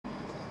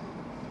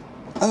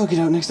Okay,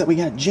 next up we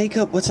got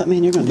Jacob. What's up,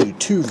 man? You're gonna do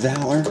 2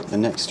 Valor. The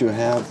next two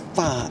have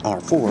 5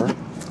 or 4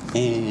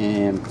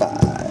 and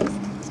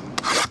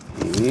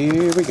 5.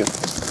 Here we go.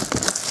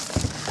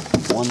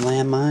 1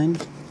 landmine.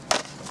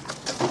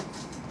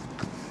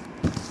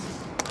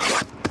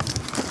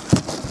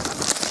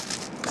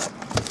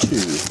 2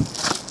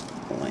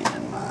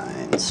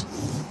 landmines.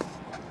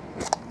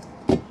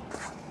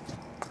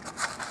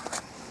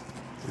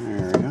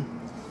 There we go.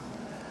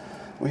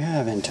 We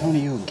have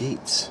Antonio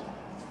Gates.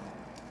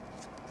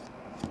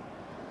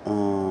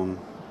 I'm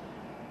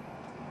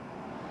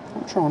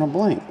drawing a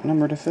blank.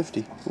 Number to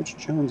 50. Which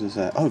Jones is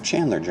that? Oh,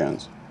 Chandler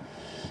Jones.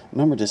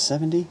 Number to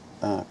 70.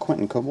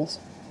 Quentin Cobbles.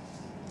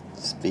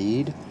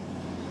 Speed.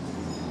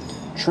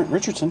 Trent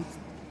Richardson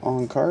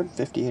on card.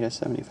 58 of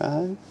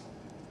 75.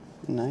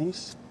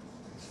 Nice.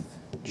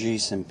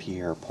 Jason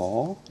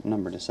Pierre-Paul.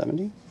 Number to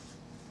 70.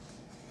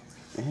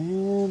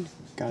 And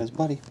got his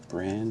buddy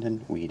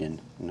Brandon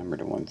Whedon. Number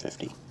to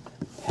 150.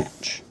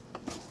 Patch.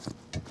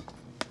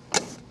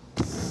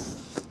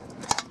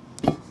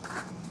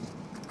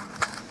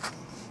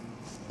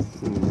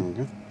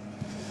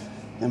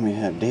 Then we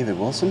have David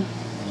Wilson.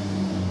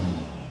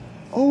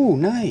 Oh,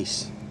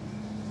 nice.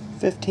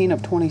 15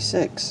 of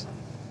 26.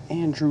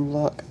 Andrew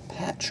Luck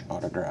patch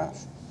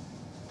autograph.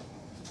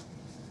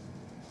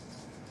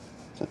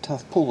 It's a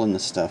tough pull in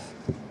this stuff.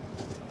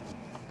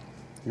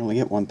 You only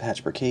get 1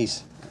 patch per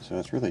case, so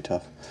it's really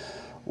tough.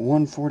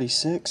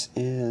 146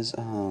 is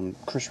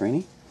Chris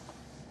Rainey.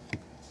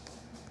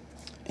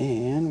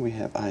 And we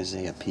have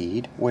Isaiah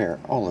Peed, where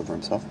all over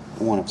himself,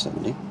 1 of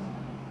 70.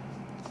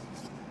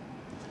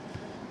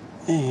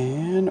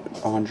 And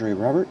Andre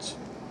Roberts,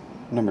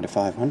 number to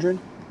 500.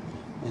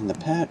 And the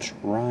patch,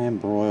 Ryan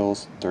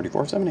Broyles,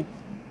 34/70.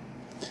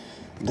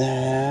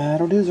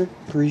 That'll do, sir.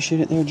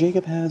 Appreciate it there,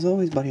 Jacob. As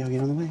always, buddy, I'll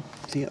get on the way.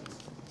 See ya.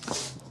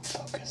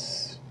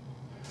 Focus.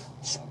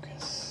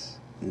 Focus.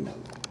 No,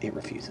 it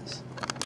refuses.